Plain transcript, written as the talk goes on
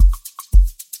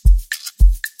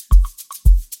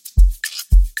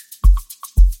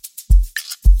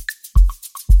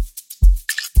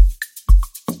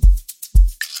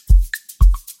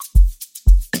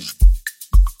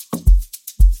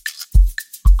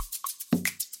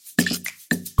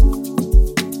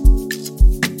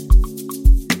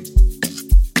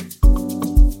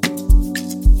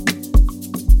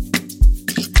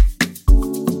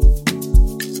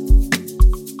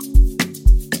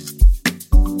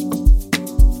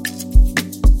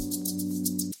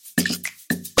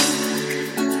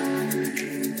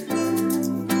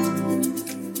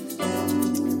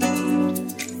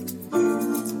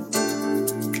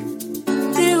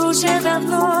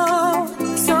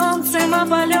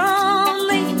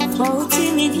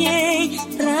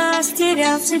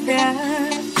растерял тебя.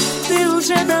 Ты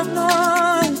уже давно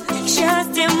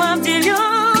счастьем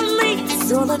обделенный,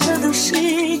 золото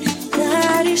души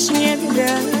даришь мне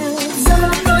меня.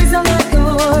 Золотой,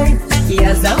 золотой,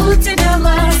 я зову тебя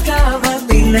ласково,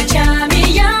 ты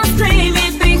ночами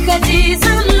ясными приходи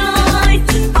за мной.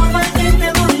 А под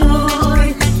этой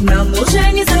луной нам уже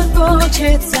не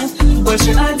захочется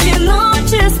больше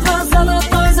одиночества.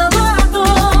 Золотой, золотой,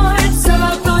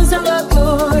 золотой,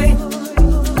 золотой,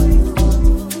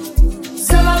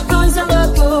 золотой,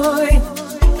 золотой.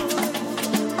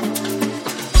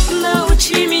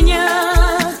 Научи меня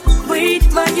быть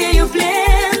твоею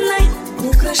пленной,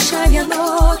 украшая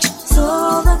ночь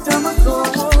золотом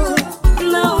огонь.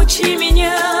 Научи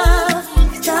меня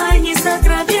к тайне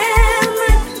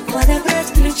сокровенной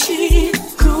подобрать ключи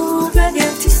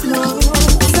круговерти снов.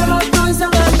 Золотой,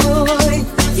 золотой,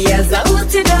 я зову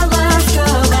тебя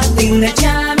ласково, ты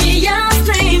ночами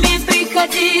ясными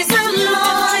приходи за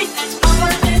мной. А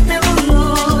под этой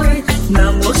луной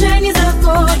нам уже не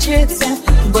захочется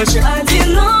больше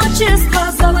одиночества.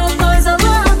 Золотой,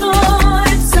 золотой,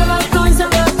 золотой,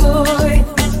 золотой, золотой,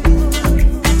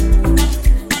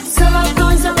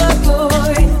 золотой,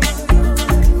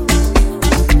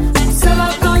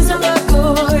 золотой, золотой,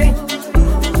 золотой,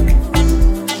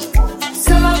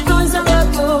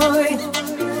 золотой,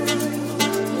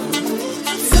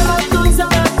 золотой,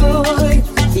 золотой.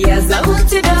 Я зову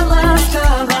тебя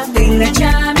ласково, ты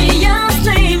ночами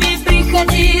ясными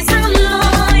приходи за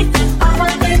мной. А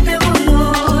под этой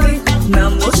луной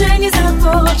нам уже не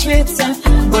захочется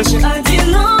больше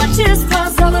одиночества.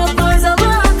 Золотой,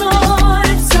 золотой,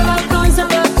 золотой,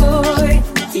 золотой.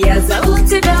 Я зову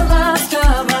тебя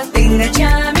ласково, ты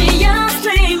ночами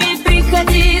ясными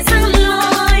приходи за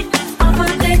мной. А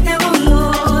под этой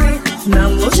луной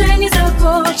нам уже не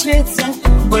захочется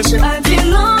больше одиночества.